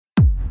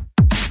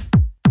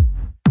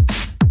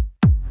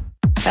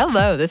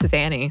Hello, this is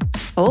Annie.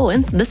 Oh,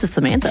 and this is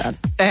Samantha.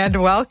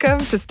 And welcome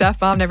to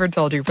Stuff Mom Never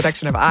Told You,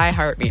 production of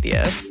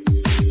iHeartMedia.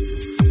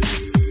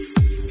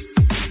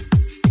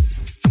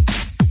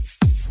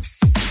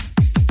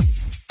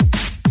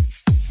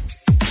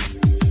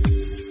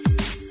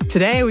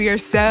 Today we are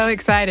so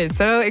excited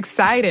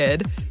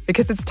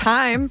because it's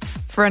time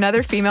for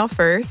another Female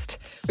First,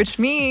 which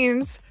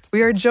means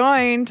we are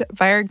joined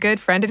by our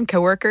good friend and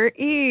coworker,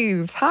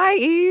 Eves. Hi,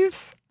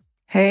 Eves.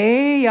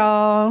 Hey,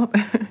 y'all.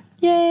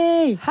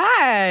 Yay.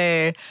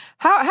 Hi.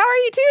 How are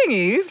you doing,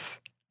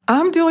 Eves?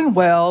 I'm doing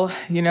well.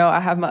 You know,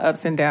 I have my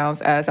ups and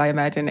downs, as I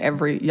imagine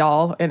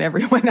y'all and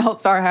everyone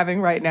else are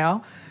having right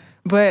now.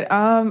 But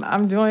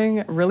I'm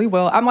doing really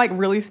well. I'm like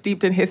really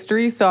steeped in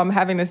history, so I'm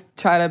having to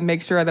try to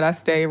make sure that I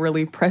stay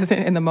really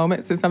present in the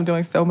moment since I'm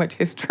doing so much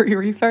history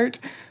research.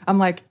 I'm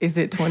like, is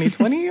it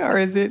 2020 or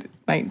is it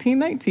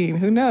 1919?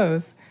 Who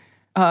knows?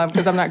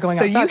 Because I'm not going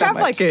outside that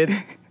much.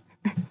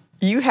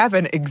 You have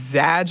an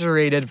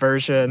exaggerated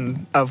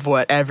version of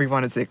what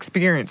everyone is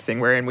experiencing,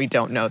 wherein we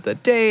don't know the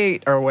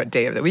date or what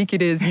day of the week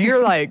it is.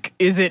 You're like,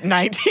 is it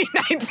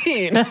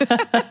 1919?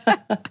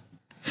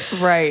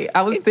 Right.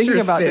 I was thinking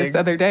about this the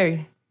other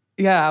day.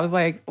 Yeah, I was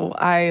like,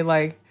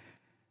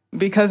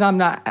 because I'm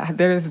not,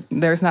 there's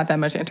not that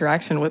much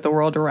interaction with the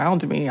world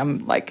around me.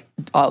 I'm like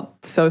all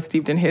so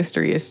steeped in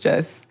history. It's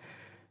just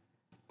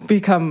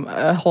become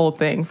a whole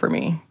thing for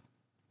me.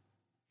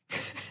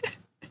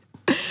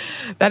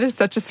 That is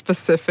such a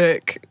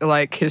specific,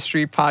 like,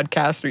 history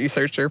podcast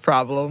researcher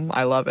problem.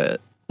 I love it.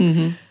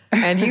 Mm-hmm.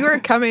 And you are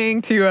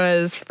coming to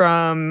us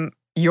from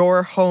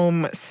your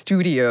home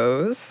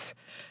studios.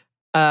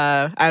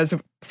 As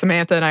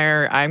Samantha and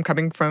I'm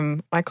coming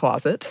from my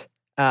closet.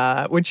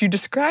 Would you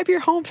describe your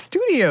home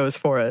studios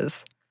for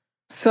us?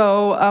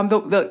 So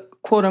the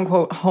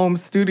quote-unquote home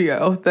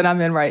studio that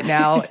I'm in right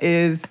now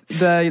is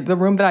the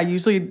room that I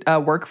usually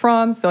work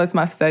from. So it's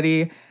my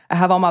study. I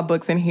have all my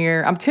books in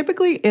here. I'm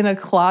typically in a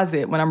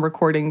closet when I'm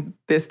recording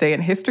This Day in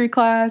History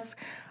class.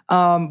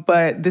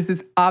 But this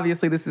is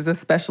a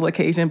special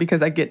occasion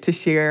because I get to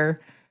share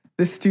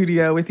the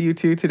studio with you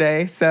two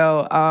today.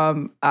 So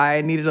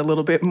I needed a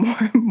little bit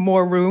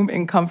more room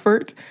and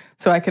comfort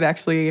so I could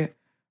actually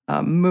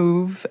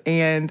move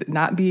and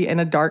not be in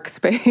a dark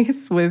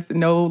space with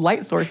no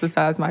light source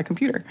besides my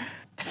computer.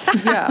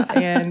 Yeah,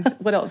 and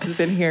what else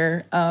is in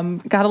here?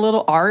 Got a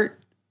little art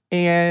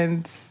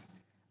and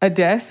a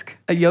desk,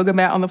 a yoga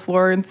mat on the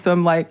floor, and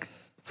some like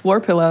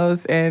floor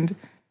pillows, and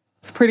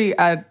it's pretty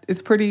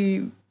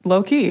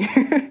low-key.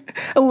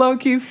 A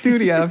low-key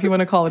studio, if you want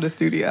to call it a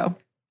studio.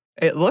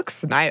 It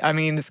looks nice. I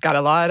mean, it's got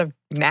a lot of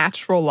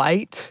natural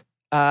light.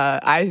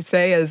 I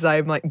say as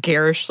I'm like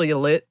garishly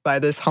lit by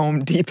this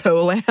Home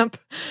Depot lamp.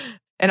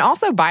 And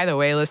also, by the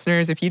way,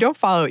 listeners, if you don't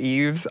follow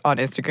Eves on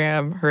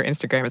Instagram, her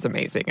Instagram is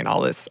amazing and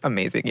all this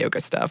amazing yoga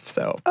stuff.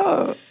 So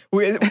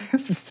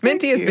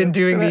Sminty has been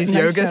doing these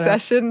yoga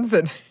sessions,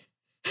 and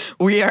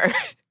we are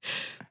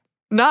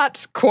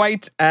not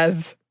quite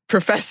as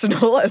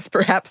professional as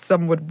perhaps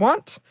some would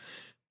want.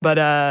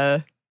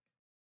 But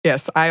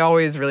yes, I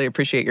always really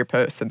appreciate your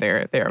posts, and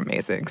they're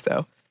amazing.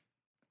 So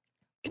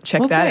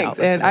check that out.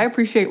 Listeners. And I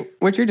appreciate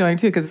what you're doing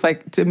too, because it's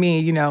like, to me,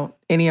 you know,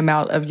 any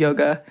amount of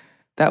yoga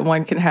that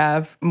one can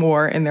have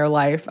more in their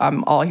life,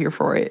 I'm all here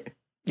for it.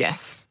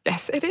 Yes,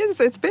 it is.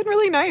 It's been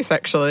really nice,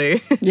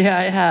 actually.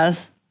 Yeah, it has.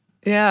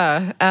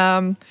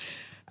 Yeah.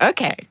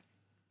 Okay.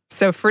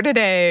 So for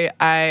today,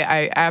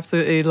 I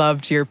absolutely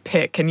loved your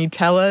pick. Can you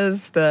tell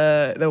us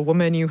the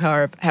woman you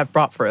have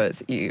brought for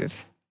us,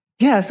 Eves?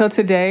 Yeah, so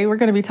today we're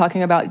going to be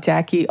talking about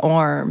Jackie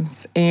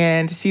Ormes,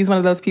 and she's one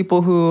of those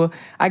people who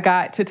I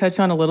got to touch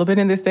on a little bit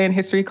in This Day in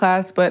History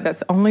class, but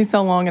that's only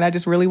so long, and I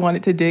just really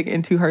wanted to dig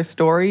into her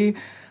story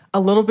a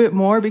little bit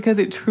more because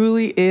it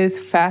truly is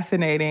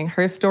fascinating.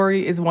 Her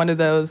story is one of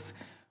those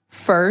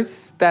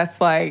firsts that's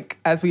like,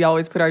 as we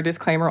always put our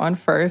disclaimer on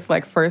first,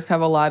 like first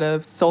have a lot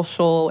of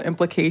social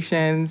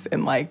implications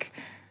and like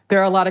there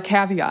are a lot of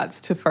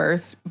caveats to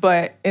first,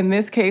 but in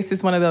this case,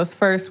 it's one of those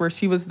firsts where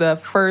she was the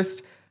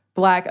first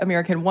Black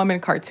American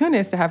woman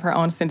cartoonist to have her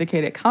own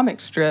syndicated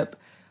comic strip.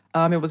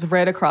 It was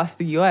read across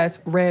the U.S.,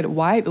 read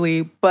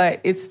widely,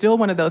 but it's still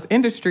one of those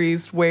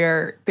industries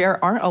where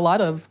there aren't a lot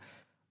of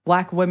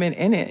Black women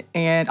in it.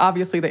 And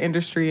obviously the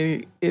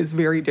industry is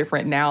very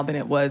different now than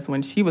it was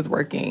when she was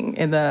working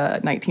in the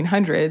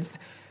 1900s.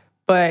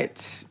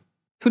 But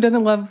who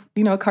doesn't love,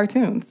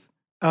 cartoons?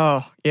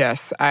 Oh,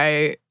 yes.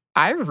 I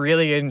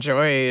really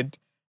enjoyed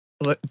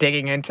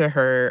digging into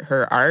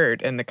her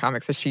art and the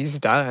comics that she's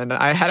done.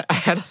 I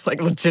had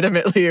like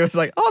legitimately, it was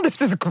like, oh,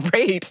 this is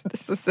great.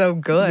 This is so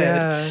good.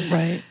 Yeah,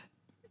 right.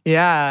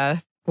 Yeah.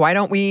 Why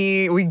don't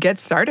we get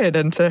started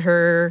into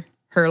her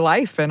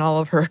life and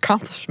all of her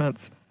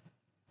accomplishments?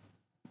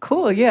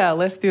 Cool. Yeah,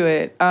 let's do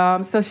it.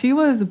 So she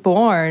was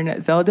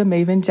born Zelda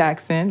Maven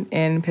Jackson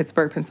in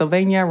Pittsburgh,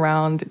 Pennsylvania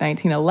around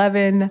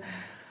 1911.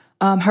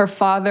 Her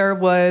father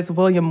was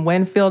William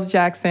Winfield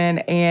Jackson,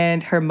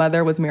 and her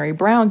mother was Mary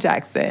Brown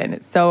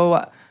Jackson.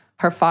 So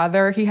Her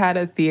father, he had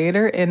a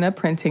theater and a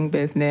printing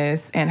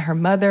business, and her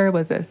mother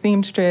was a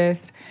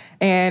seamstress,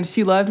 and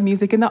she loved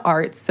music and the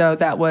arts, so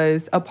that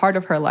was a part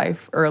of her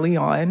life early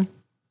on.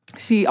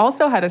 She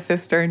also had a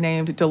sister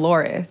named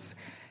Dolores,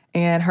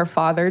 and her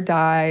father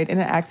died in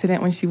an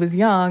accident when she was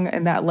young,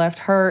 and that left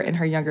her and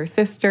her younger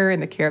sister in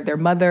the care of their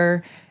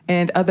mother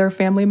and other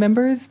family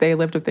members. They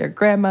lived with their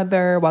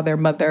grandmother while their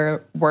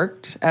mother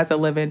worked as a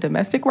live-in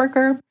domestic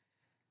worker.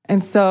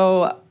 And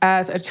so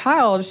as a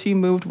child, she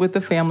moved with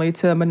the family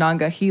to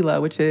Monongahela,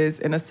 which is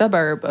in a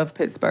suburb of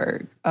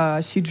Pittsburgh.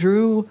 She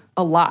drew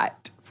a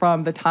lot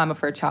from the time of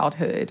her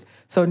childhood.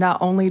 So not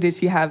only did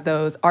she have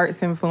those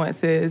arts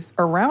influences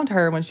around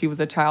her when she was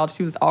a child,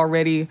 she was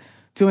already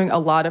doing a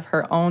lot of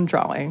her own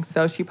drawing.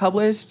 So she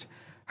published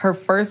her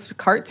first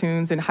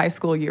cartoons in high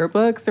school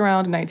yearbooks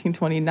around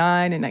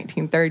 1929 and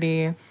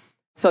 1930.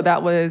 So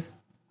that was,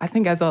 I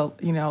think, as a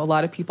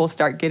lot of people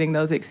start getting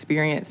those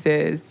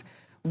experiences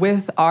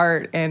with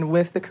art and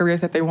with the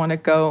careers that they want to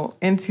go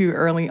into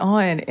early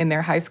on in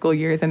their high school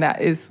years. And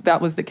that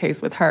was the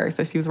case with her.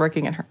 So she was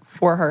working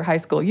for her high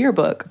school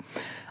yearbook.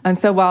 And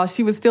so while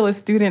she was still a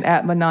student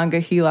at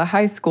Monongahela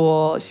High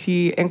School,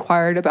 she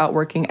inquired about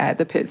working at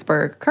the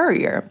Pittsburgh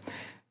Courier.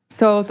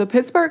 So the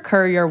Pittsburgh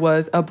Courier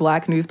was a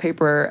Black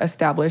newspaper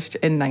established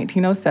in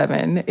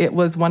 1907. It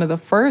was one of the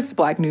first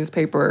Black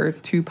newspapers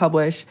to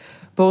publish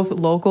both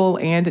local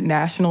and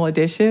national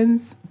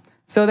editions.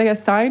 So they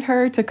assigned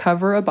her to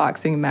cover a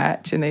boxing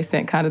match, and they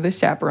sent kind of the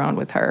chaperone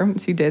with her.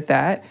 She did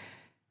that.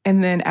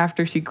 And then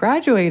after she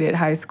graduated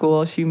high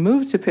school, she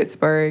moved to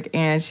Pittsburgh,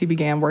 and she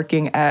began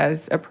working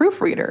as a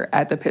proofreader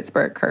at the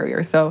Pittsburgh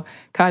Courier. So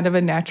kind of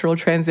a natural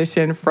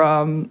transition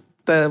from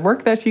the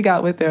work that she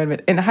got with them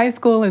in high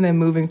school and then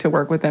moving to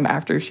work with them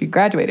after she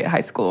graduated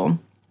high school.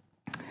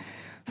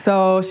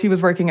 So she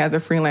was working as a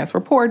freelance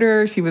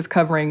reporter. She was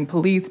covering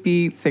police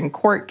beats and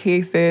court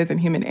cases and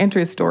human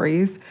interest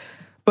stories.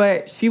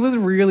 But she was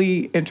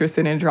really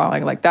interested in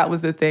drawing. Like, that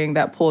was the thing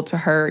that pulled to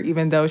her,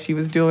 even though she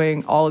was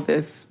doing all of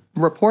this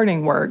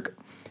reporting work.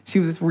 She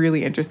was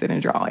really interested in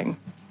drawing.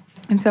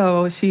 And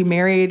so she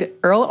married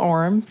Earl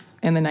Ormes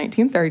in the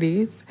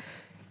 1930s.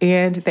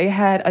 And they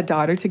had a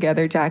daughter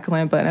together,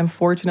 Jacqueline, but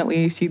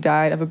unfortunately she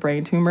died of a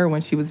brain tumor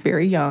when she was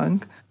very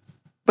young.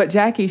 But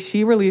Jackie,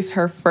 she released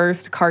her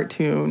first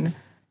cartoon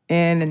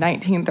in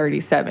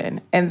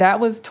 1937, and that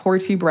was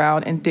Torchy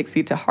Brown and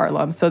Dixie to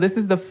Harlem. So this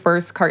is the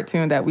first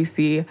cartoon that we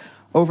see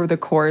over the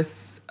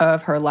course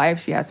of her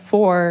life. She has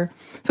 4.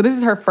 So this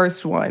is her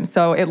first one.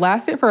 So it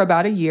lasted for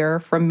about a year,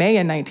 from May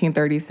in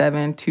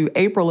 1937 to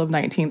April of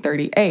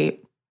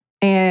 1938.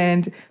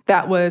 And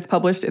that was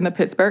published in the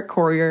Pittsburgh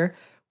Courier,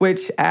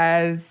 which,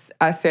 as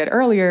I said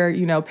earlier,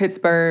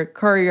 Pittsburgh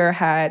Courier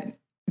had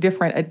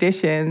different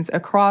editions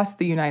across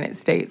the United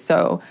States.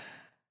 So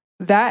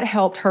that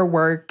helped her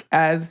work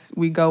as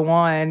we go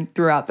on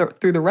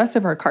through the rest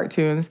of her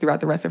cartoons, throughout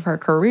the rest of her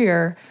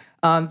career.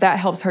 That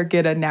helps her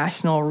get a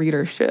national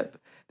readership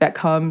that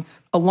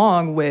comes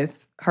along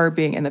with her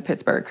being in the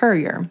Pittsburgh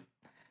Courier.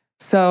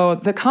 So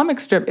the comic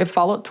strip, it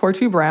followed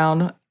Torchy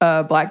Brown,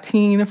 a Black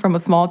teen from a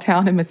small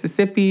town in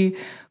Mississippi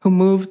who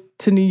moved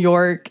to New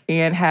York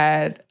and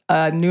had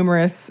a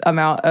numerous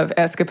amount of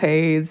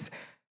escapades,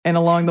 and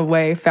along the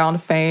way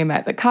found fame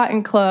at the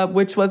Cotton Club,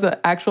 which was an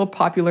actual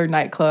popular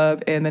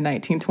nightclub in the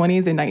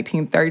 1920s and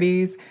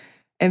 1930s.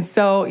 And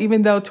so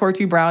even though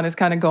Torchy Brown is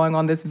kind of going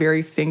on this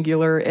very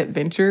singular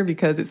adventure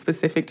because it's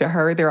specific to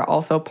her, there are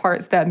also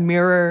parts that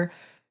mirror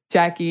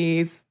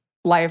Jackie's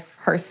life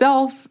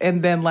herself,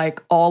 and then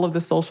like all of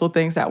the social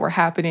things that were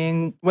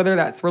happening, whether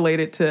that's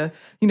related to,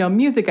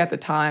 music at the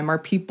time or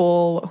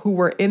people who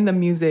were in the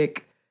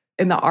music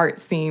in the art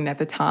scene at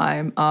the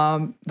time.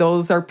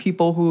 Those are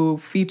people who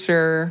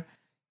feature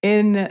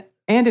in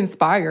and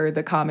inspire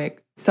the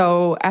comic.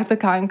 So at the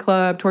Cotton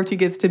Club, Torchy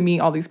gets to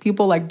meet all these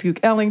people like Duke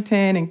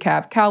Ellington and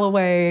Cab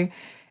Calloway,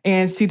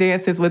 and she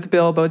dances with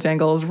Bill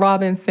Bojangles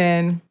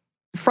Robinson.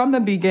 From the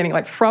beginning,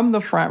 like from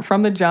the front,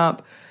 from the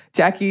jump,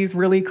 Jackie's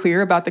really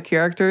clear about the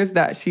characters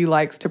that she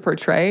likes to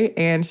portray,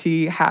 and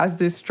she has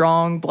this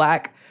strong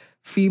Black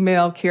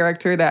female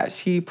character that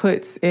she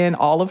puts in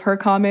all of her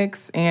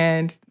comics,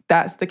 and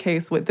that's the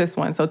case with this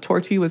one. So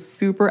Torchy was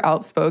super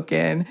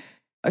outspoken,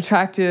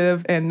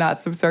 attractive, and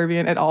not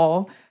subservient at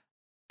all.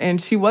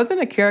 And she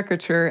wasn't a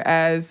caricature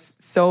as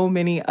so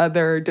many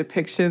other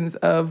depictions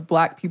of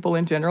Black people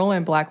in general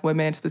and Black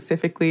women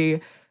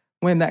specifically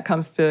when that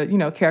comes to,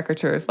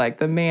 caricatures like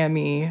the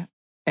mammy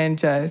and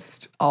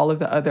just all of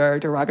the other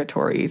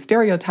derogatory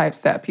stereotypes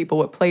that people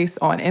would place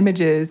on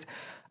images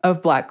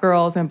of Black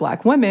girls and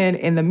Black women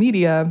in the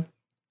media.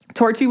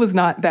 Torchy was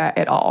not that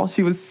at all.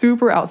 She was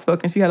super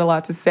outspoken. She had a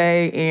lot to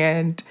say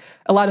and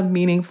a lot of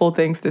meaningful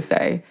things to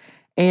say.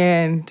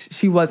 And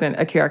she wasn't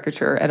a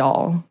caricature at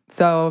all.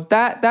 So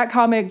that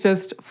comic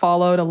just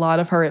followed a lot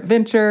of her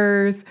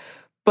adventures,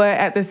 but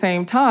at the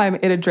same time,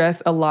 it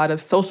addressed a lot of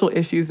social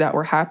issues that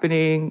were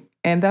happening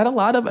and that a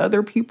lot of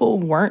other people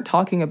weren't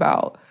talking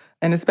about,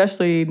 and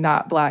especially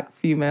not Black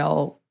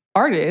female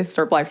artists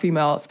or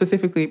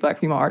specifically Black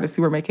female artists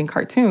who were making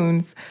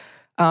cartoons.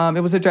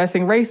 It was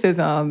addressing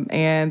racism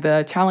and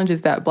the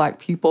challenges that Black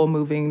people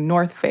moving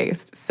north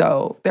faced.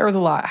 So there was a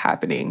lot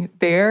happening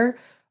there,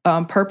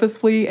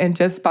 purposefully and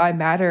just by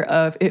matter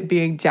of it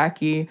being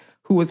Jackie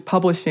who was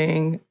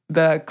publishing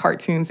the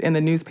cartoons in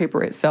the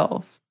newspaper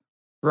itself.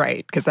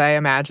 Right, because I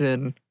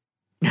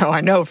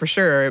know for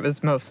sure it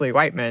was mostly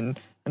white men,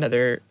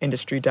 another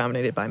industry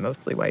dominated by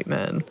mostly white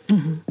men,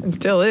 and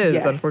still is,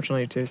 Yes.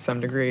 unfortunately, to some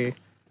degree.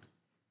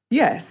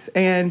 Yes,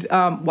 and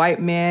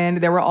white men.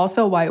 There were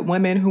also white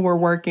women who were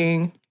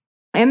working,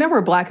 and there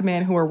were Black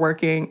men who were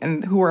working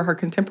and who were her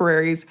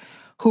contemporaries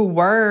who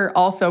were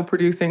also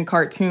producing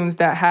cartoons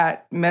that had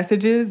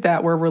messages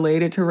that were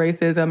related to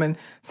racism and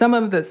some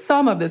of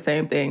the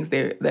same things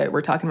that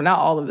we're talking about, not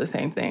all of the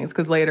same things,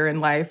 because later in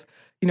life,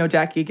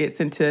 Jackie gets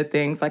into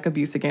things like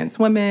abuse against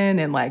women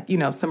and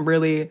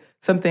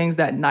some things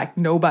that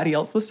nobody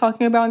else was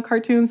talking about in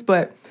cartoons,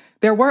 but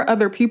there were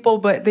other people,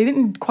 but they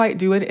didn't quite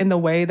do it in the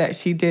way that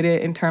she did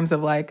it in terms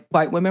of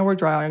white women were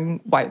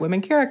drawing white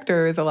women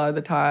characters a lot of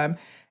the time.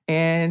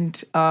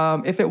 And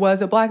if it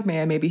was a Black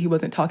man, maybe he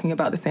wasn't talking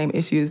about the same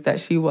issues that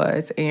she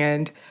was.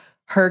 And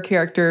her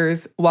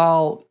characters,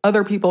 while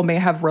other people may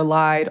have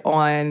relied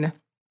on,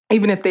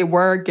 even if they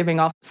were giving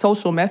off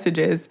social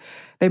messages,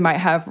 they might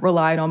have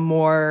relied on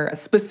more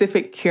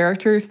specific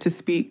characters to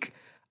speak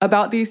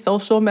about these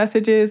social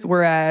messages,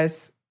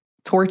 whereas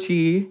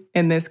Torchy,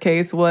 in this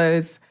case,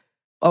 was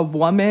a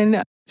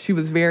woman. She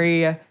was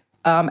very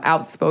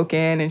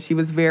outspoken, and she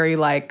was very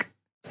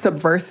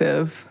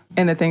subversive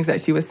in the things that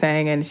she was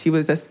saying. And she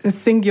was a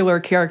singular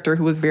character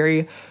who was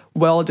very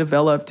well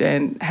developed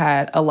and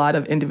had a lot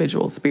of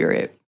individual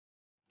spirit.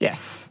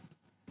 Yes.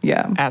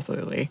 Yeah.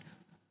 Absolutely.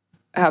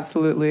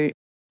 Absolutely.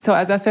 So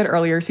as I said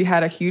earlier, she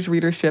had a huge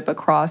readership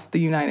across the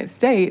United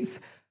States,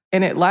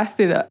 and it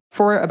lasted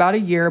for about a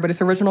year, but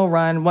its original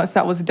run, once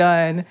that was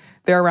done,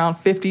 there are around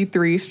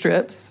 53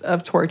 strips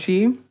of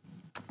Torchy.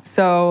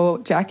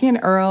 So Jackie and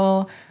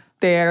Earl,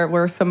 there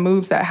were some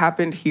moves that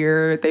happened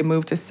here. They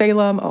moved to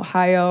Salem,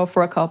 Ohio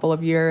for a couple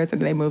of years,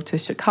 and they moved to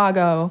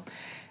Chicago.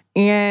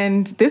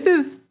 And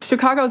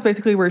Chicago is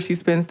basically where she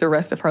spends the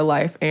rest of her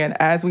life. And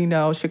as we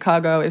know,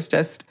 Chicago is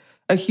just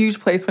a huge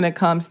place when it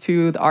comes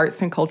to the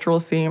arts and cultural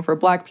scene for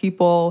Black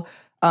people.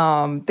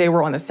 They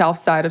were on the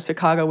south side of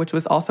Chicago, which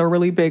was also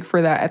really big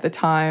for that at the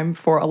time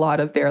for a lot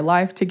of their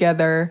life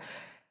together.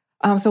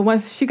 So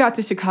once she got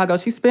to Chicago,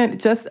 she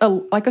spent just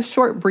a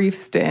short, brief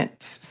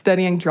stint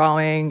studying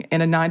drawing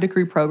in a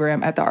 9-degree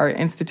program at the Art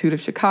Institute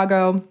of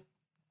Chicago.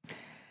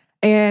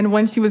 And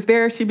when she was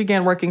there, she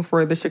began working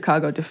for the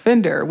Chicago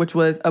Defender, which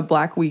was a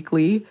Black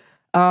weekly.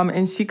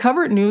 And she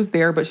covered news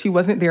there, but she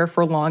wasn't there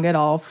for long at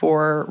all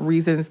for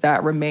reasons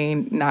that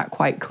remain not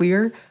quite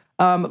clear.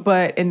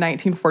 But in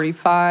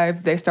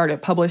 1945, they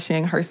started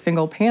publishing her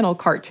single-panel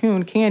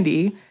cartoon,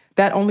 Candy,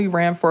 that only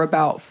ran for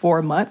about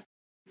 4 months.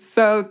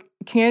 So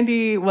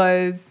Candy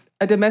was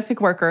a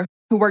domestic worker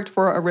who worked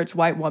for a rich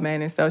white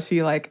woman. And so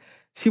she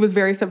was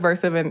very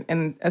subversive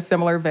in a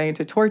similar vein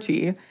to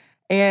Torchy.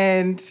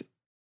 And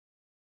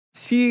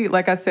she,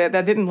 like I said,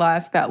 that didn't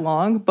last that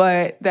long.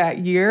 But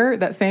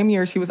that same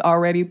year, she was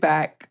already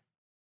back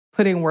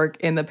putting work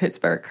in the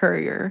Pittsburgh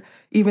Courier,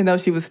 even though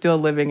she was still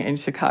living in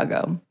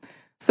Chicago.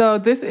 So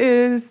this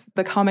is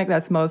the comic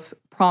that's most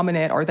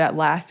prominent or that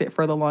lasted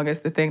for the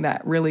longest. The thing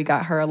that really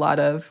got her a lot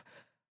of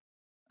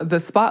the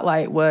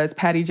spotlight was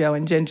Patty Jo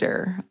and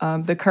Ginger.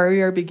 The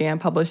Courier began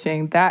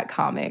publishing that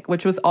comic,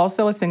 which was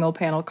also a single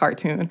panel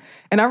cartoon.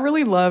 And I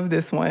really love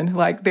this one.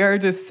 There are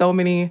just so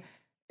many.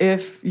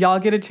 If y'all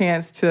get a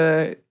chance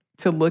to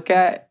look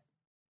at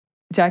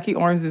Jackie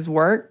Ormes'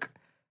 work,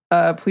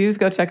 please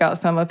go check out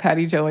some of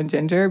Patty Jo and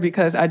Ginger,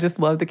 because I just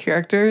love the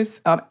characters.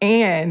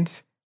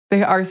 And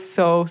they are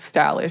so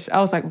stylish.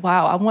 I was like,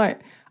 wow, I want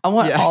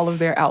Yes. all of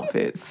their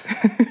outfits.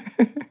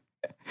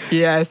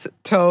 Yes,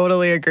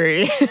 totally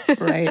agree.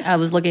 Right. I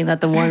was looking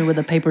at the one with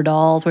the paper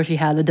dolls where she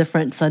had the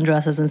different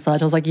sundresses and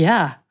such. I was like,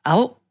 yeah,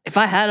 if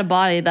I had a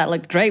body that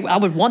looked great, I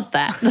would want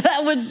that.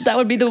 That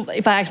would be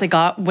if I actually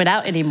went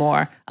out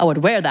anymore, I would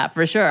wear that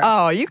for sure.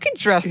 Oh, you can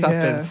dress up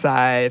Yeah.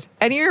 inside.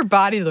 And your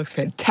body looks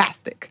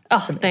fantastic.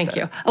 Oh, thank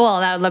you. Well,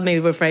 let me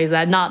rephrase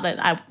that. Not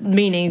that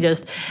meaning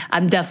just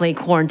I'm definitely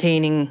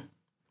quarantining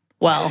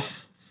well.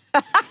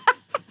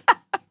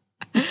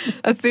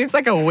 That seems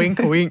like a wink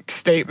wink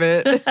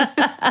statement.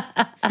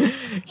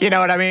 You know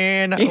what I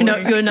mean?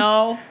 You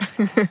know.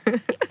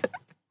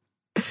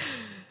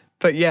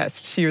 But yes,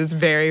 she was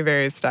very,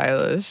 very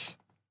stylish.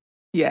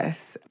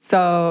 Yes.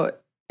 So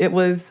it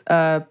was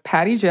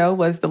Patty Jo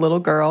was the little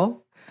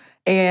girl,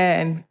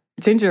 and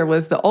Ginger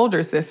was the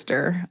older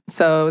sister.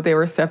 So they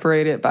were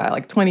separated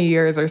by 20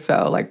 years or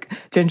so.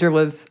 Ginger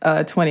was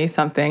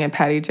 20-something, and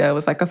Patty Jo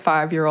was a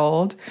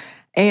 5-year-old.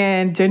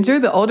 And Ginger,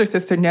 the older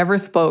sister, never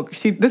spoke.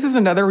 This is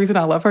another reason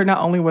I love her. Not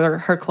only were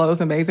her clothes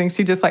amazing,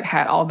 she just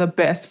had all the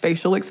best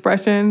facial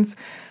expressions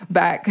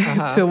back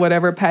to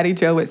whatever Patty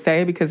Jo would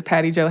say, because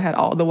Patty Jo had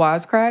all the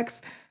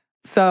wisecracks.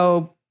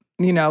 So,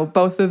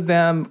 both of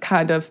them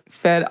kind of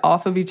fed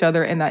off of each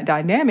other in that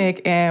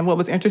dynamic. And what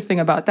was interesting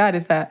about that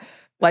is that,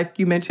 like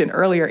you mentioned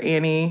earlier,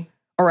 Annie,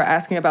 or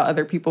asking about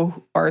other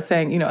people or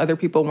saying, other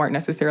people weren't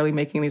necessarily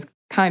making these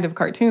kind of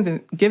cartoons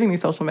and giving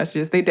these social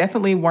messages. They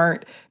definitely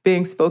weren't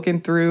being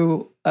spoken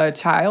through a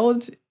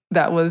child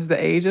that was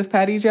the age of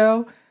Patty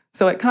Jo.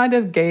 So it kind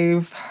of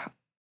gave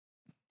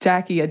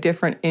Jackie a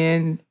different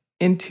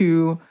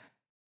into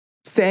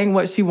saying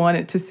what she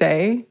wanted to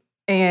say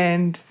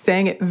and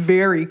saying it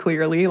very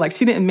clearly. Like,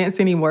 she didn't mince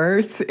any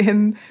words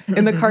in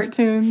the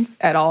cartoons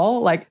at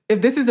all. Like,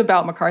 if this is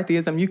about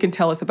McCarthyism, you can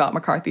tell us about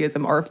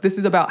McCarthyism. Or if this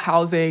is about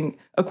housing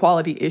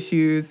equality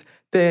issues,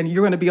 then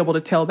you're going to be able to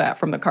tell that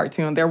from the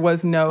cartoon. There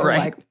was no,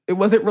 it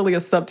wasn't really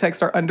a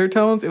subtext or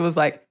undertones. It was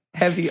like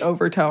heavy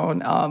overtone,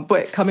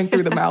 but coming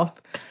through the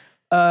mouth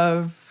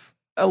of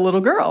a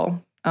little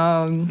girl.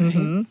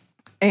 And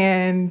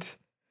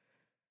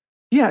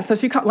yeah, so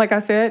like I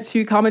said,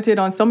 she commented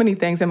on so many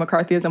things, and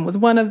McCarthyism was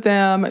one of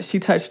them. She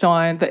touched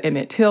on the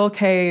Emmett Till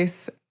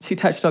case. She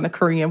touched on the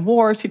Korean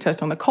War. She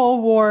touched on the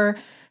Cold War.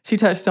 She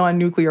touched on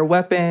nuclear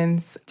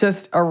weapons,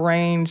 just a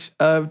range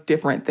of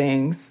different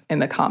things in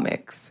the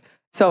comics.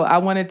 So I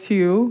wanted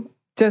to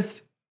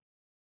just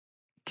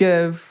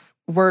give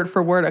word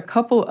for word a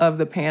couple of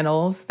the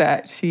panels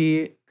that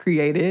she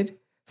created.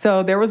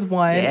 So there was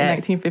one in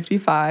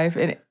 1955,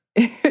 and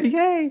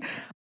yay!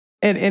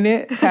 And in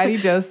it, Patty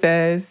Jo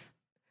says,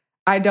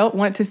 "I don't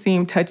want to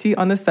seem touchy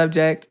on the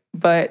subject,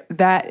 but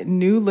that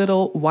new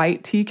little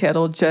white tea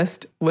kettle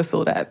just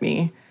whistled at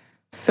me."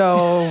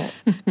 So,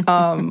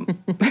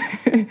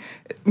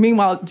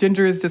 meanwhile,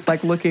 Ginger is just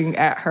like looking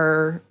at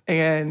her,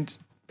 and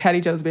Patty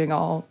Jo's being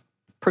all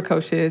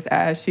precocious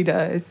as she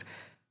does.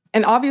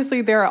 And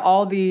obviously, there are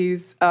all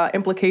these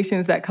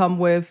implications that come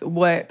with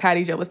what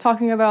Patty Jo was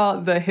talking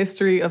about, the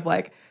history of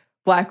like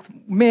Black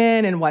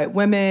men and white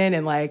women,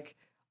 and like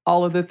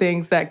all of the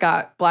things that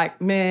got Black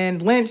men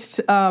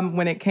lynched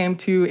when it came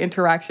to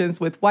interactions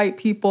with white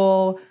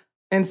people.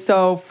 And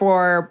so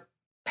for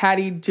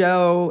Patty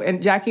Jo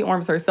and Jackie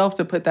Ormes herself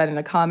to put that in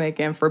a comic,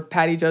 and for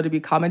Patty Jo to be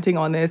commenting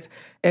on this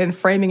and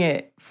framing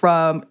it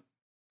from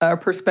a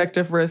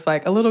perspective where it's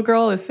like a little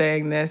girl is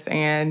saying this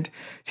and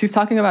she's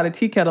talking about a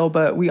tea kettle,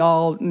 but we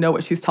all know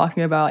what she's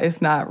talking about.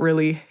 It's not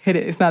really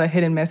hidden. It's not a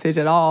hidden message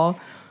at all.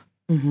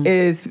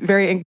 Is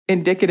very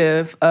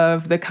indicative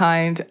of the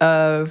kind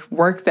of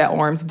work that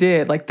Ormes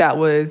did. Like, that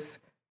was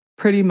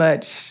pretty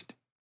much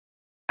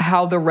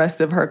how the rest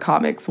of her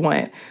comics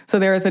went. So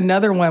there is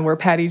another one where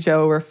Patty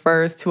Jo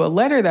refers to a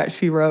letter that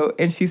she wrote,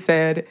 and she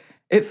said,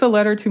 "It's a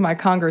letter to my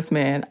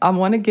congressman. I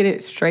want to get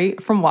it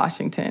straight from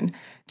Washington.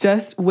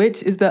 Just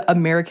which is the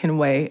American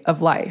way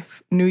of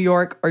life, New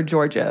York or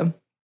Georgia?"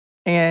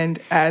 And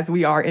as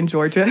we are in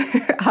Georgia,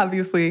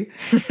 obviously,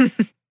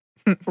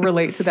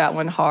 relate to that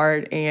one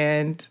hard.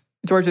 And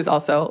Georgia's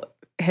also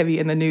heavy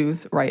in the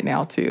news right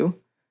now, too.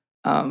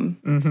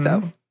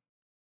 So,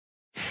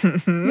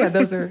 yeah,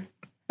 those are...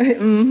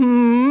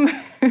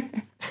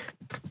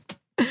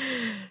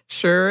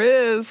 Sure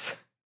is.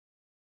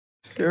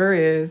 Sure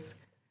is.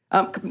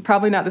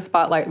 Probably not the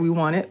spotlight we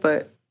wanted,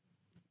 but...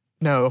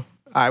 No,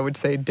 I would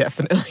say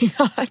definitely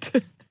not.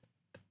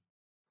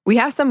 We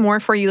have some more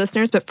for you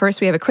listeners, but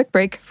first we have a quick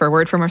break for a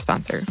word from our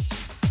sponsor.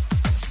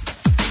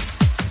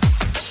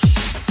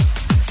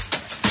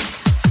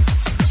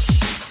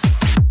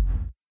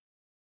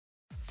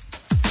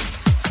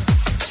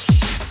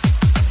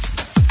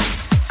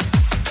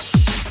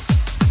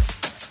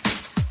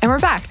 And we're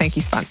back. Thank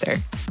you, sponsor.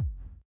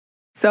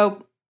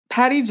 So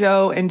Patty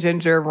Jo and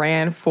Ginger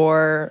ran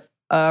for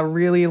a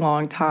really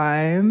long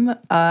time.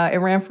 It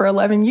ran for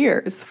 11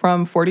 years,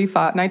 from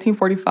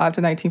 1945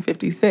 to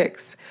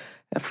 1956,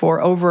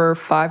 for over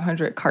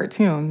 500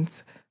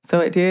 cartoons. So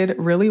it did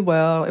really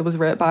well. It was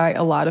read by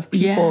a lot of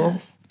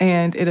people,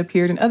 and it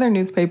appeared in other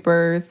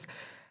newspapers.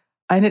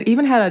 And it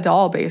even had a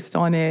doll based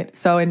on it.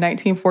 So in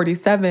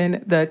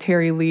 1947, the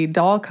Terry Lee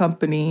Doll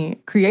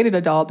Company created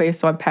a doll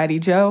based on Patty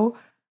Jo.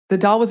 The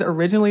doll was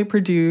originally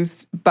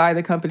produced by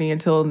the company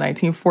until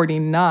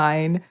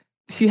 1949.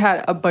 She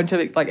had a bunch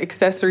of like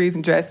accessories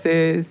and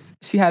dresses.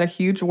 She had a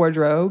huge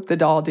wardrobe, the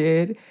doll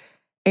did.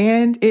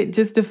 And it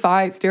just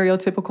defied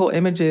stereotypical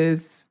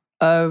images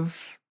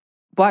of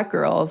Black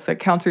girls that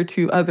counter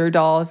to other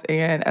dolls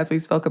and, as we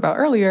spoke about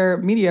earlier,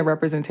 media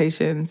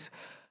representations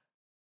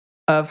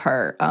of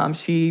her.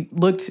 She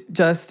looked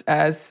just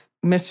as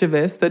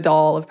mischievous, the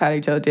doll of Patty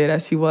Jo did,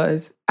 as she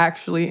was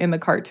actually in the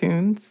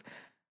cartoons.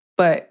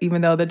 But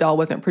even though the doll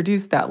wasn't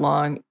produced that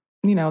long,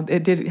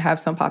 it did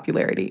have some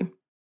popularity.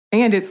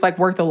 And it's like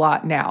worth a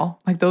lot now.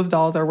 Like, those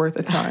dolls are worth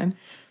a ton.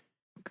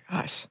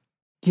 Gosh.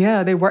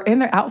 Yeah, they were.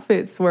 And their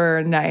outfits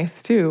were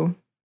nice too.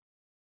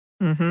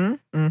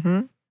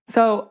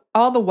 So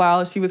all the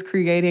while she was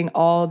creating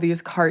all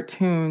these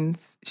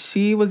cartoons,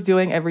 she was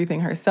doing everything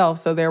herself.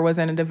 So there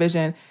wasn't a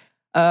division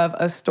of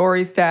a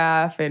story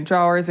staff and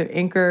drawers and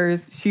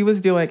inkers. She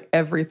was doing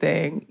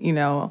everything,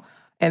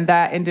 and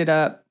that ended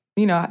up,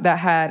 that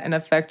had an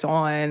effect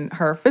on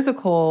her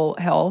physical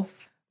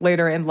health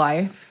later in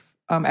life,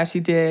 as she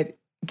did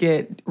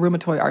get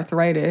rheumatoid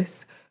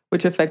arthritis,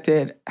 which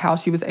affected how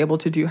she was able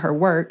to do her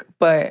work.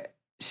 But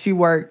she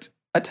worked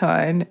a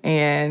ton,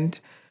 and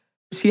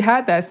she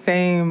had that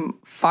same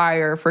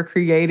fire for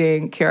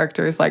creating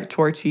characters like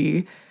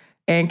Torchy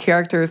and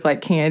characters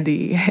like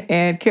Candy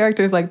and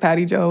characters like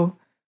Patty Jo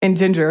and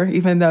Ginger.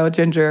 Even though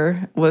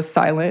Ginger was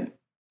silent,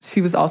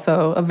 she was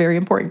also a very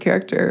important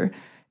character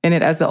in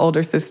it as the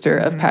older sister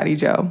of Patty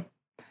Jo.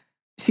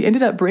 She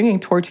ended up bringing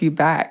Torchy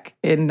back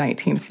in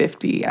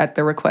 1950 at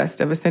the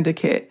request of a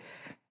syndicate.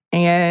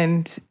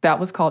 And that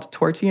was called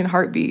Torchy and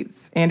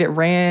Heartbeats. And it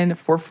ran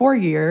for 4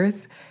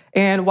 years.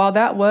 And while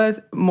that was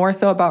more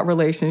so about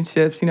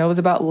relationships, it was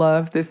about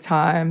love this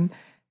time,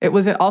 it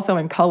was also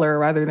in color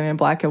rather than in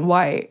black and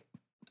white.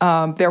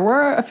 There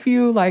were a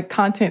few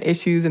content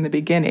issues in the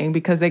beginning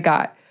because they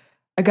got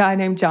a guy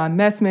named John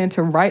Messman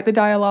to write the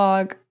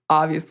dialogue.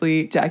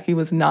 Obviously, Jackie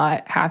was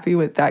not happy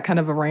with that kind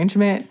of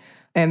arrangement.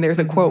 And there's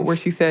a quote where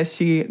she says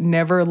she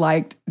never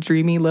liked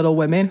dreamy little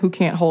women who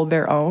can't hold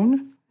their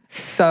own.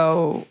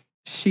 So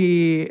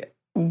she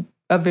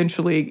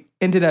eventually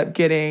ended up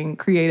getting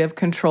creative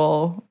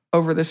control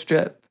over the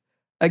strip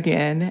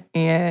again.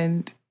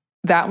 And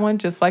that one,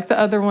 just like the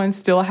other one,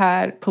 still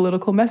had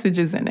political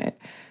messages in it.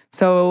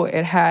 So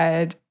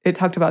it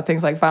talked about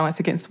things like violence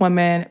against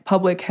women,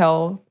 public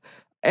health,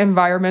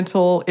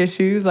 environmental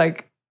issues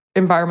like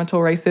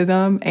environmental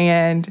racism,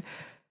 and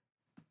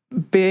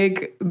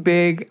big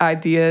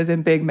ideas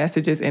and big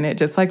messages in it,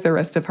 just like the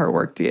rest of her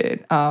work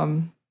did.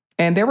 And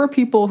there were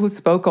people who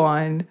spoke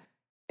on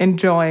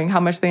enjoying how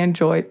much they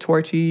enjoyed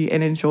Torchy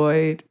and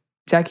enjoyed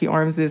Jackie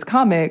Ormes's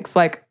comics,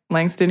 like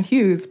Langston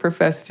Hughes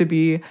professed to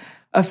be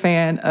a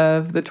fan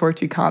of the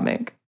Torchy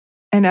comic.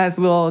 And as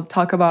we'll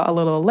talk about a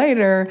little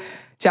later,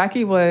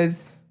 Jackie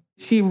rubbed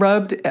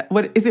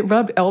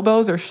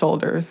elbows or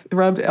shoulders?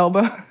 Rubbed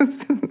elbows?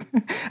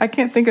 I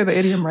can't think of the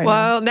idiom right now.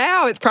 Well,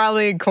 now it's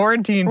probably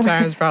quarantine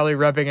times, probably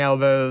rubbing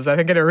elbows. I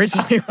think it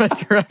originally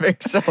was rubbing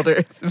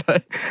shoulders,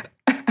 but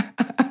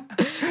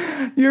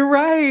you're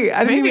right.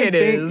 I didn't maybe even it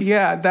think. is.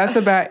 Yeah, that's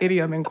a bad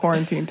idiom in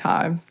quarantine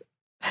times.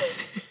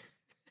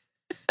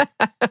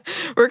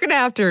 We're going to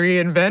have to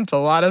reinvent a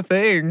lot of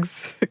things,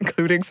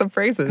 including some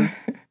phrases.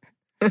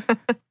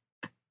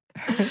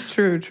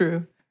 True.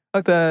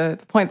 The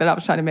point that I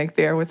was trying to make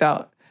there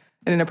without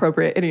an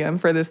inappropriate idiom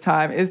for this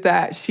time is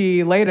that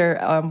she later,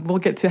 we'll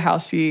get to how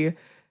she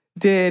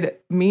did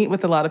meet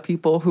with a lot of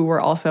people who were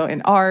also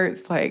in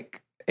arts,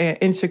 like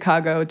in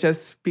Chicago,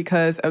 just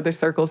because of the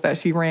circles that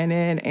she ran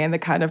in and the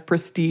kind of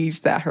prestige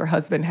that her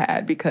husband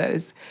had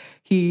because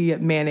he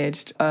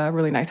managed a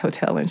really nice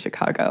hotel in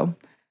Chicago.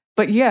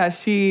 But yeah,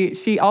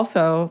 she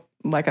also,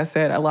 like I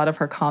said, a lot of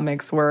her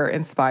comics were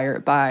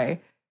inspired by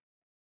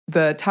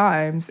the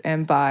times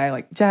and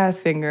by jazz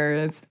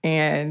singers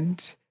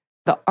and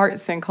the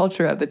arts and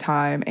culture of the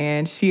time.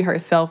 And she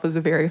herself was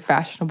a very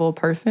fashionable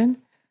person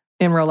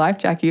in real life.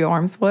 Jackie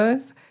Ormes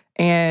was,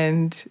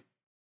 and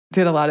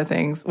did a lot of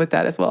things with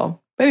that as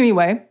well. But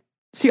anyway,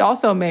 she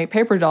also made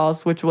paper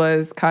dolls, which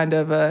was kind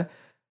of a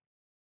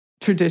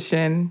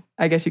tradition,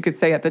 I guess you could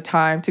say at the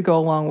time, to go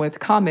along with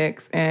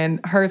comics.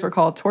 And hers were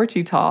called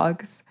Torchy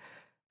Togs.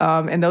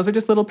 And those are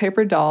just little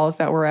paper dolls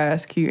that were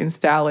as cute and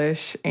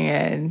stylish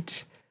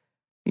and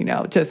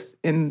just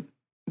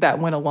that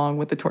went along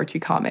with the Torchy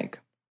comic.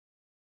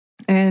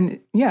 And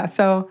yeah,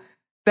 so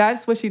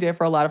that's what she did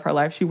for a lot of her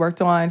life. She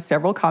worked on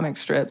several comic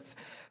strips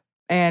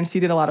and she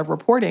did a lot of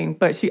reporting,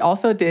 but she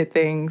also did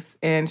things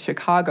in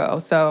Chicago.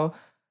 So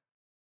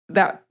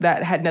that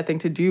had nothing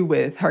to do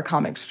with her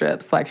comic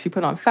strips. Like she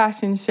put on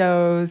fashion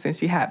shows and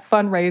she had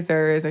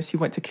fundraisers and she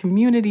went to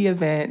community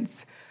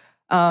events,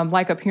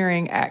 like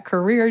appearing at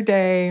Career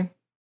Day.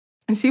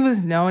 And she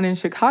was known in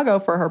Chicago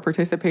for her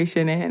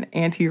participation in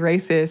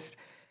anti-racist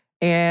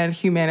and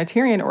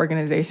humanitarian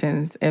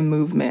organizations and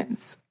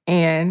movements.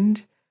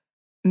 And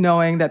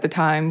knowing that the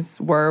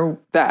times were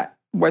that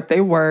what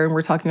they were, and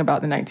we're talking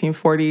about the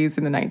 1940s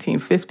and the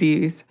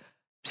 1950s,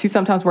 she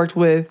sometimes worked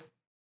with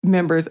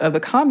members of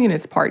the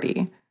Communist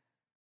Party.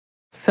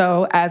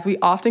 So as we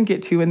often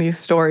get to in these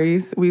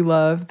stories, we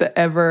love the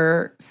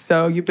ever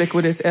so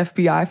ubiquitous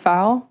FBI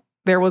file.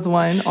 There was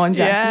one on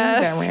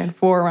Jackie that ran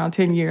for around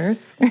 10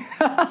 years.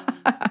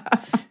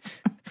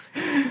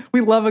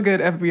 We love a good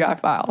FBI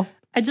file.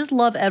 I just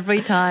love every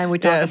time we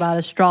talk about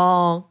a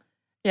strong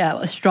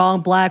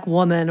Black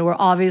woman. We're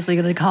obviously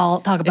going to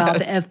talk about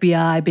the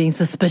FBI being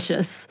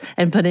suspicious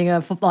and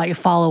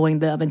following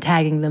them and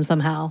tagging them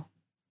somehow.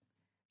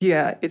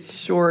 Yeah, it's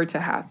sure to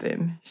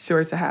happen.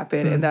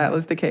 Mm-hmm. And that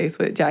was the case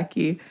with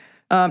Jackie.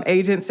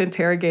 Agents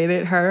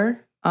interrogated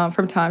her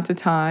from time to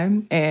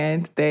time,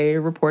 and they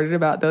reported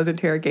about those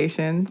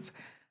interrogations.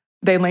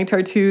 They linked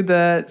her to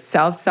the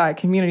Southside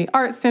Community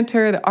Arts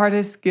Center, the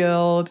Artists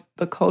Guild,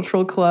 the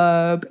Cultural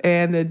Club,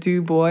 and the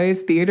Du Bois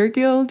Theater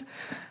Guild.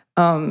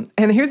 And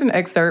here's an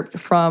excerpt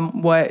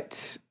from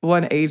what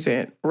one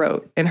agent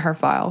wrote in her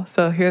file.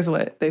 So here's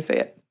what they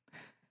said.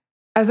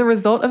 As a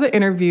result of the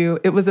interview,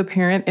 it was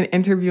apparent in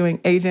interviewing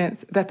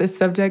agents that the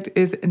subject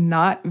is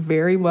not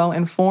very well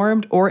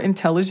informed or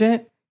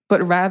intelligent,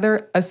 but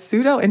rather a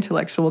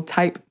pseudo-intellectual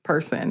type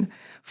person,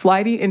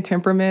 flighty in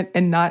temperament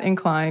and not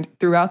inclined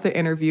throughout the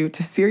interview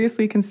to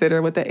seriously consider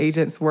what the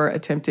agents were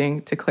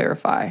attempting to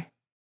clarify.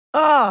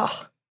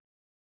 Oh,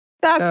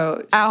 that's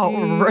So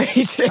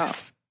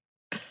outrageous.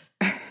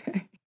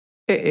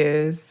 It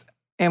is.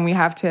 And we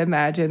have to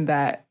imagine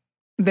that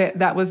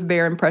was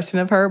their impression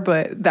of her,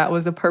 but that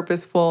was a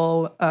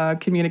purposeful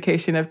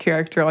communication of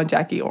character on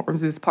Jackie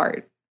Ormes'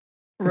 part.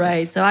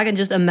 Right. So I can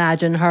just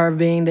imagine her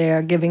being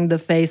there giving the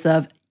face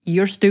of,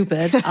 you're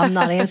stupid. I'm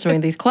not answering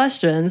these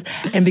questions.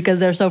 And because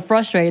they're so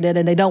frustrated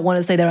and they don't want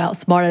to say they're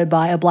outsmarted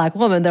by a Black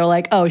woman, they're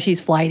like, oh, she's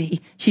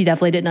flighty. She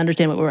definitely didn't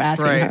understand what we were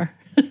asking her.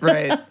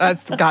 Right.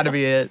 That's got to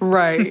be it.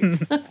 Right.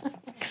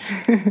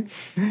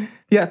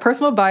 Yeah,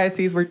 personal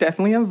biases were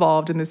definitely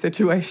involved in the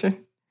situation.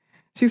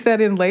 She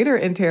said in later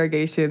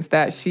interrogations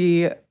that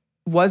she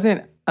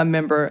wasn't a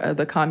member of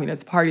the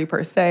Communist Party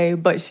per se,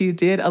 but she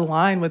did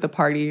align with the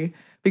party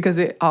because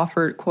it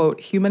offered, quote,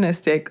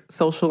 humanistic,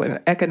 social,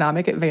 and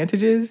economic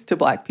advantages to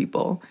Black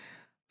people.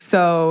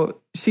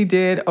 So she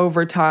did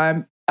over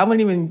time, I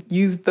wouldn't even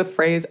use the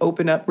phrase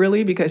open up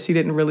really because she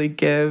didn't really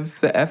give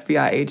the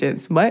FBI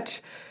agents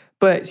much,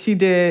 but she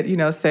did,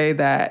 say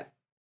that,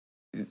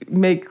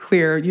 make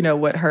clear,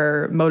 what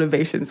her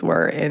motivations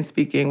were in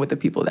speaking with the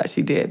people that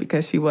she did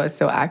because she was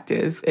so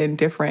active in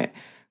different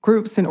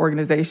groups and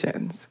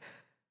organizations.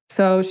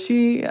 So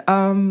she,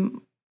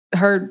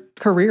 her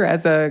career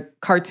as a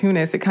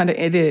cartoonist, it kind of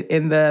ended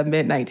in the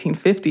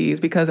mid-1950s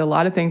because a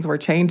lot of things were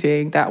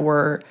changing that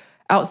were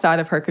outside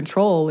of her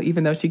control,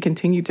 even though she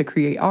continued to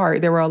create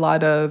art. There were a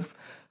lot of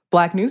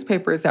Black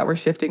newspapers that were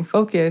shifting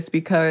focus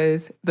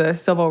because the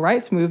civil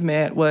rights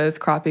movement was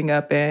cropping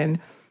up and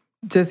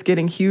just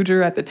getting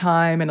huger at the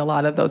time. And a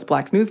lot of those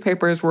Black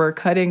newspapers were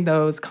cutting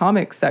those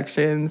comic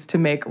sections to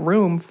make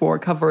room for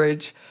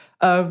coverage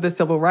of the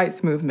civil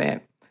rights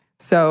movement.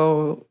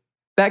 So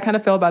that kind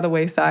of fell by the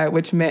wayside,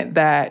 which meant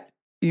that,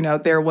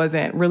 there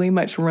wasn't really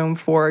much room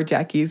for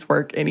Jackie's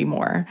work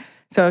anymore.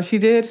 So she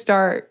did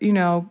start,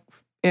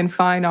 in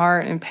fine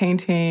art and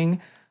painting,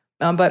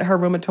 but her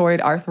rheumatoid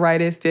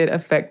arthritis did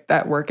affect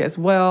that work as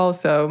well.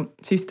 So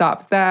she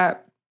stopped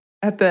that.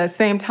 At the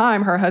same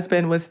time, her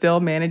husband was still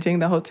managing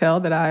the hotel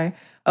that I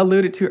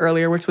alluded to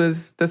earlier, which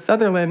was the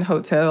Sutherland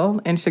Hotel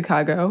in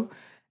Chicago.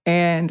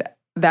 And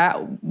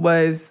that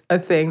was a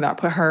thing that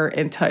put her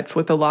in touch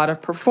with a lot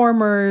of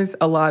performers,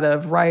 a lot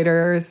of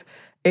writers,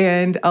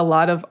 and a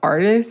lot of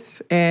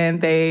artists.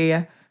 And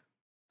they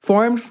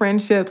formed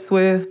friendships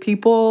with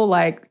people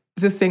like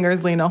the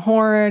singers Lena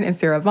Horne and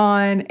Sarah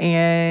Vaughan.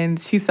 And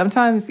she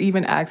sometimes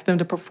even asked them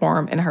to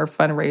perform in her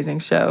fundraising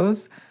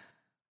shows.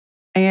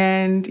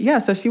 And yeah,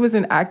 so she was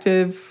an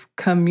active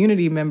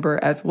community member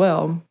as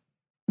well,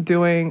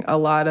 doing a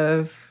lot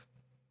of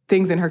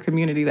things in her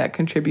community that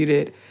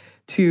contributed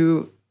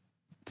to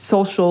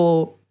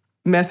social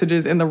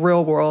messages in the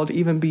real world,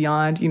 even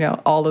beyond,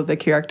 all of the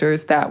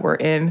characters that were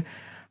in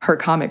her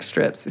comic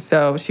strips.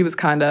 So she was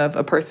kind of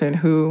a person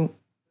who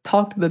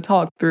talked the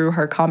talk through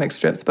her comic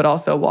strips, but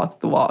also walked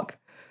the walk.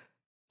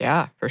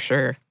 Yeah, for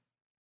sure.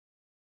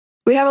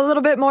 We have a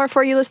little bit more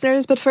for you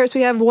listeners, but first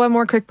we have one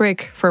more quick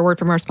break for a word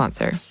from our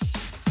sponsor.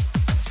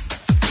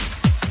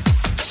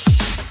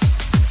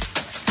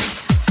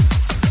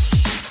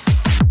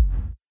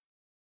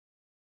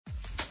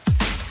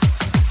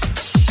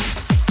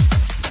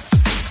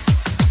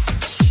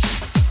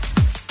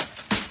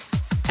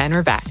 And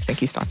we're back.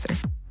 Thank you, sponsor.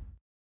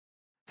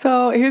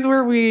 So here's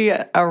where we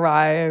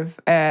arrive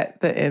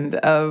at the end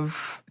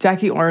of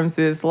Jackie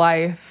Ormes'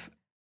 life.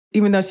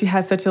 Even though she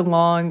had such a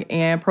long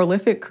and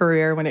prolific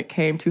career when it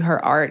came to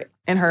her art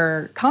and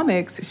her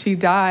comics, she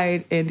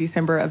died in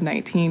December of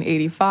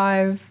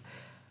 1985.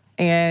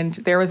 And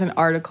there was an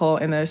article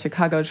in the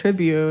Chicago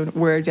Tribune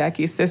where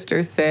Jackie's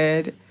sister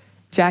said,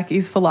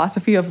 Jackie's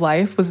philosophy of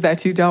life was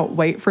that you don't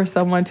wait for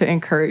someone to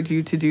encourage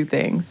you to do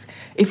things.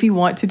 If you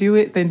want to do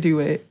it, then do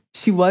it.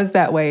 She was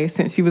that way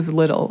since she was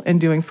little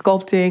and doing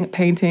sculpting,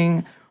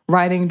 painting,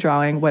 writing,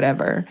 drawing,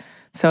 whatever.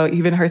 So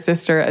even her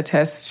sister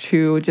attests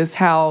to just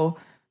how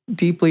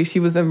deeply she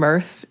was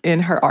immersed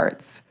in her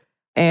arts.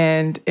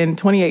 And in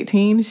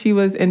 2018, she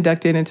was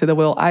inducted into the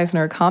Will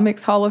Eisner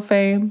Comics Hall of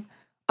Fame.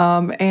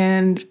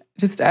 And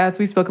just as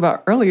we spoke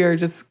about earlier,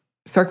 just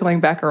circling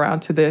back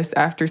around to this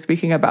after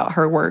speaking about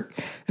her work,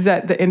 is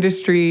that the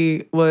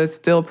industry was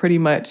still pretty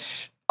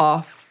much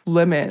off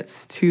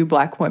limits to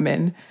Black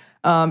women.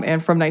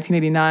 And from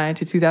 1989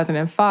 to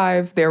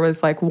 2005, there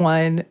was like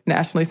one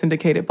nationally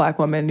syndicated Black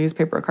woman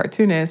newspaper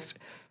cartoonist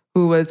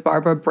who was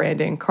Barbara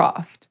Brandon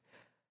Croft.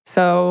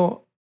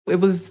 So it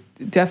was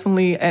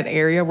definitely an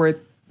area where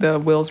the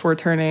wheels were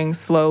turning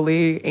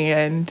slowly.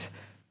 And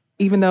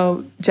even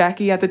though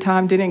Jackie at the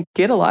time didn't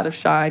get a lot of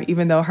shine,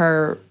 even though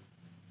her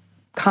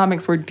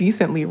comics were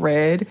decently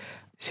read,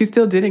 she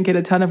still didn't get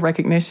a ton of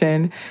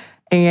recognition.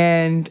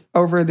 And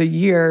over the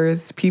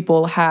years,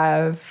 people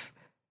have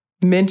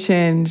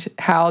mentioned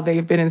how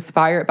they've been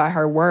inspired by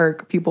her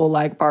work. People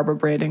like Barbara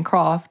Brandon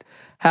Croft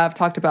have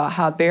talked about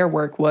how their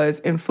work was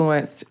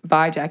influenced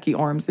by Jackie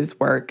Ormes'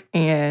 work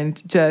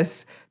and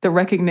just the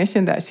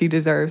recognition that she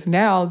deserves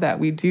now that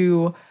we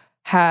do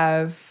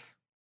have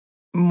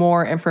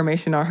more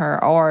information on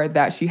her or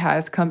that she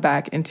has come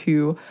back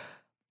into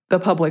the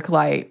public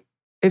light.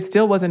 it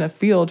still wasn't a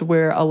field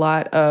where a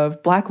lot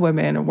of Black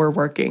women were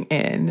working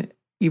in,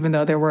 even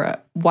though there were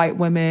white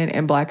women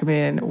and Black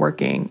men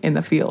working in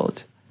the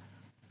field.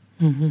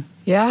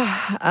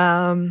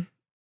 Yeah.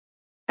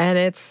 And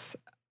it's,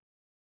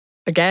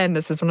 again,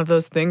 this is one of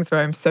those things where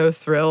I'm so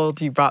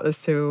thrilled you brought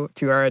this to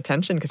our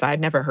attention because I had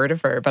never heard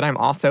of her, but I'm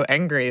also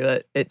angry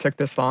that it took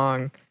this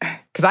long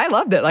because I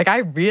loved it. Like, I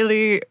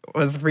really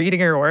was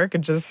reading her work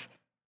and just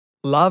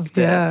loved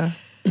it. Yeah.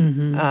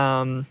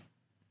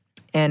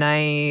 And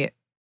I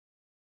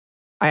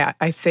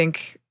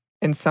think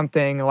in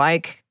something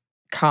like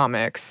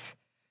comic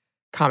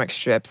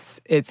strips,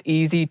 it's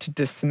easy to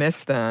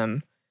dismiss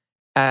them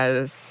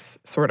as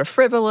sort of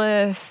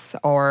frivolous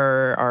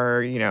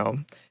or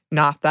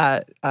not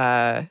that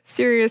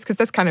serious, because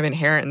that's kind of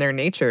inherent in their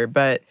nature.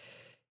 But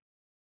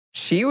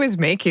she was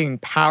making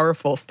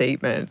powerful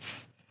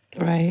statements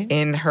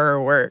in her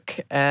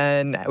work,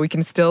 and we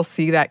can still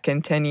see that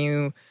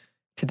continue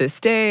to this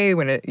day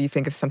when you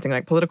think of something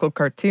like political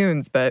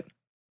cartoons. But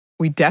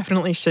we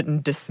definitely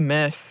shouldn't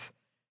dismiss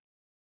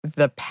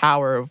the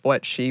power of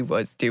what she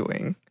was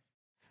doing.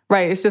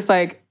 Right. It's just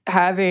like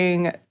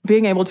being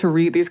able to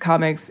read these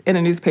comics in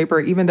a newspaper,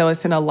 even though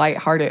it's in a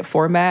lighthearted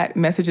format,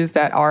 messages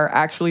that are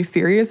actually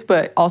serious,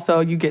 but also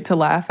you get to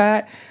laugh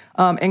at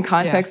in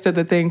context of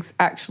the things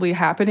actually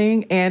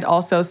happening, and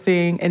also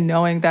seeing and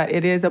knowing that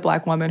it is a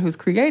Black woman who's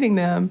creating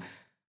them.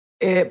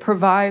 It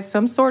provides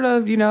some sort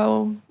of,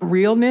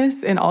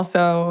 realness and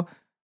also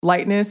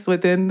lightness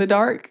within the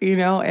dark,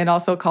 and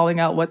also calling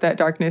out what that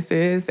darkness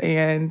is.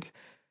 And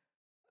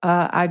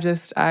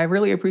I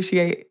really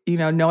appreciate,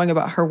 knowing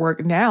about her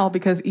work now,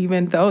 because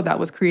even though that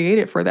was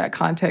created for that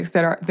context,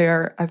 that are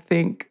there, I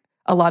think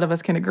a lot of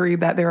us can agree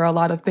that there are a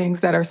lot of things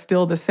that are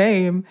still the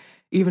same,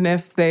 even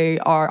if they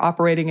are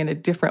operating in a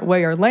different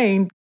way or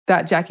lane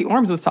that Jackie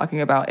Ormes was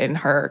talking about in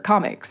her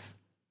comics.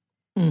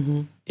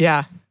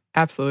 Yeah,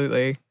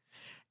 absolutely.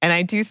 And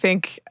I do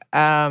think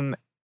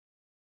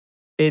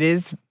it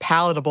is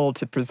palatable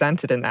to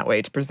present it in that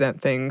way, to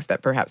present things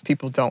that perhaps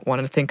people don't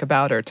want to think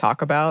about or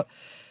talk about,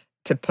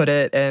 to put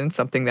it in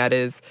something that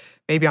is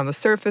maybe on the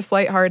surface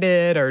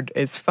lighthearted or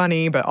is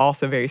funny, but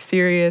also very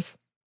serious.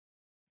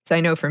 So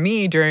I know for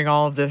me, during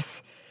all of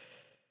this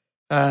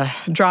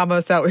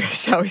drama,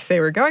 shall we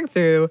say, we're going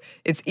through,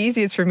 it's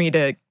easiest for me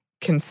to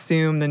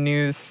consume the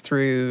news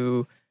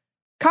through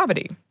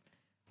comedy.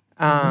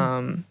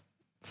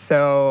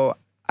 So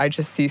I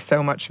just see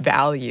so much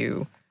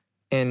value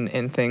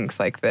in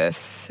things like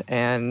this,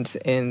 and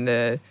in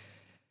the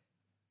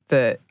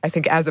I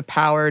think as a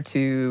power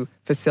to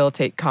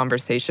facilitate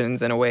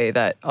conversations in a way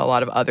that a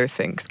lot of other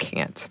things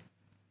can't.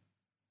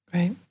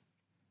 Right.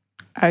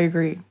 I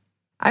agree.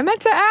 I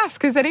meant to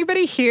ask, is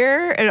anybody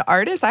here an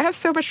artist? I have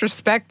so much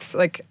respect.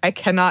 Like, I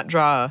cannot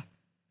draw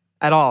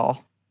at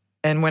all.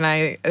 And when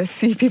I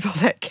see people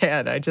that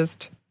can, I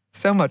just,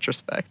 so much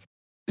respect.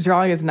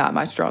 Drawing is not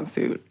my strong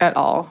suit at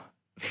all.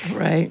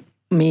 Right.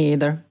 Me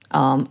either.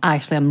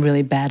 Actually, I'm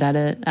really bad at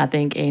it. I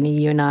think, Annie,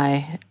 you and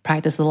I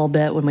practiced a little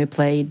bit when we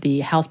played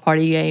the house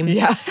party game.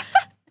 Yeah.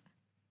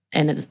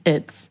 And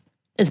it's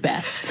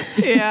bad.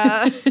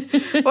 Yeah.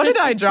 What did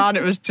I draw? And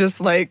it was just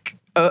like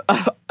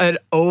an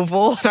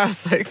oval. And I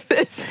was like,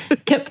 this.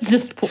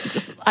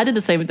 I did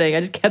the same thing. I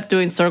just kept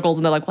doing circles,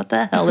 and they're like, what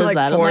the hell is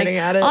that? Pointing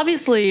at it.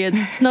 Obviously,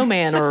 it's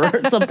snowman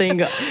or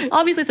something.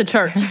 Obviously, it's a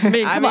church.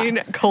 I mean,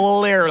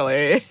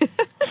 clearly.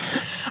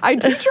 I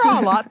do draw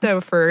a lot,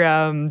 though, for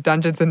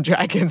Dungeons and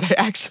Dragons. I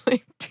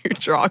actually do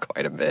draw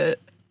quite a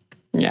bit.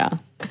 Yeah.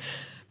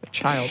 A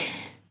child.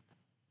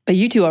 But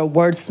you two are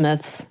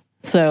wordsmiths,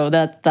 so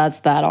that's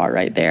that art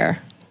right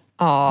there.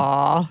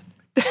 Aw.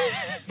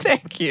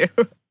 Thank you.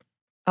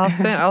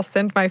 I'll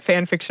send my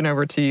fan fiction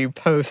over to you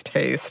post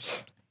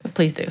haste.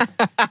 Please do.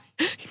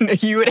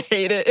 You would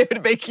hate it. It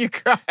would make you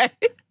cry.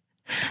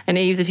 And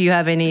Eves, if you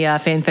have any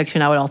fan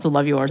fiction, I would also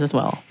love yours as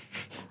well.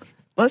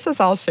 Let's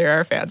just all share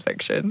our fan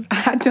fiction.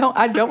 I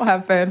don't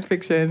have fan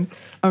fiction,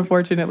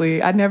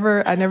 unfortunately. I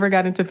never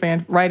got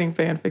into writing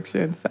fan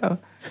fiction, so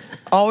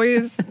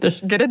always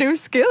get a new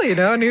skill,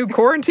 a new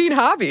quarantine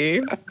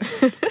hobby.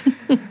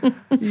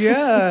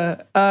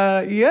 Yeah.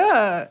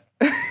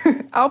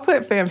 I'll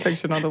put fan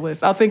fiction on the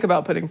list. I'll think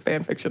about putting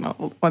fan fiction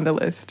on the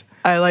list.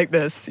 I like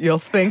this. You'll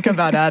think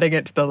about adding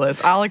it to the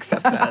list. I'll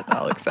accept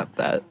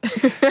that.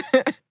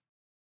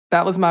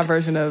 That was my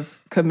version of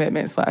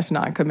commitment /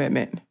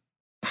 non-commitment.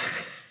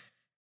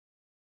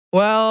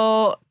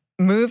 Well,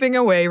 moving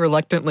away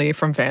reluctantly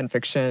from fan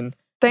fiction,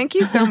 thank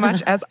you so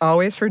much, as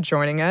always, for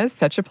joining us.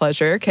 Such a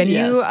pleasure. Can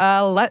you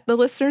let the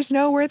listeners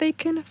know where they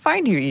can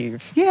find you,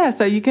 Eves? Yeah,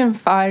 so you can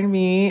find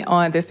me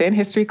on This Day in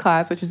History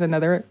Class, which is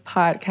another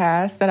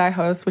podcast that I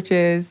host, which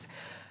is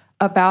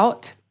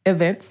about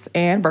events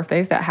and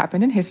birthdays that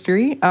happened in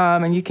history.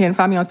 And you can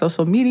find me on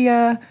social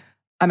media.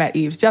 I'm at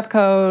Eves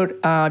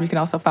Jeffcode. You can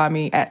also find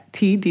me at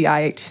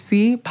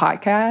TDIHC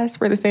Podcast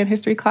for This Day in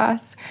History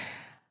Class.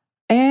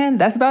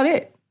 And that's about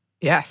it.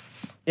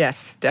 Yes.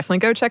 Definitely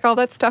go check all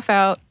that stuff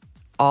out.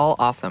 All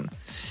awesome.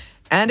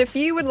 And if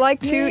you would like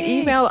to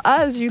email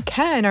us, you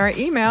can. Our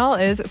email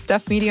is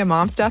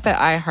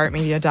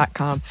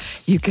stuffmediamomstuff@iheartmedia.com.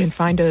 You can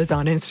find us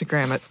on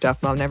Instagram at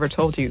Stuff Mom Never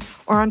Told You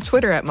or on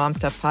Twitter at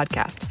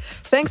MomStuffPodcast.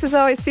 Thanks as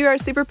always to our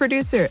super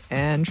producer,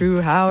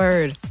 Andrew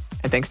Howard.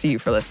 And thanks to you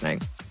for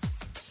listening.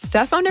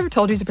 Stuff Mom Never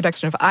Told You is a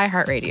production of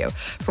iHeartRadio.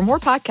 For more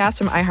podcasts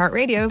from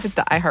iHeartRadio, visit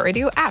the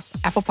iHeartRadio app,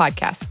 Apple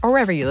Podcasts, or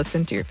wherever you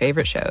listen to your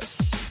favorite shows.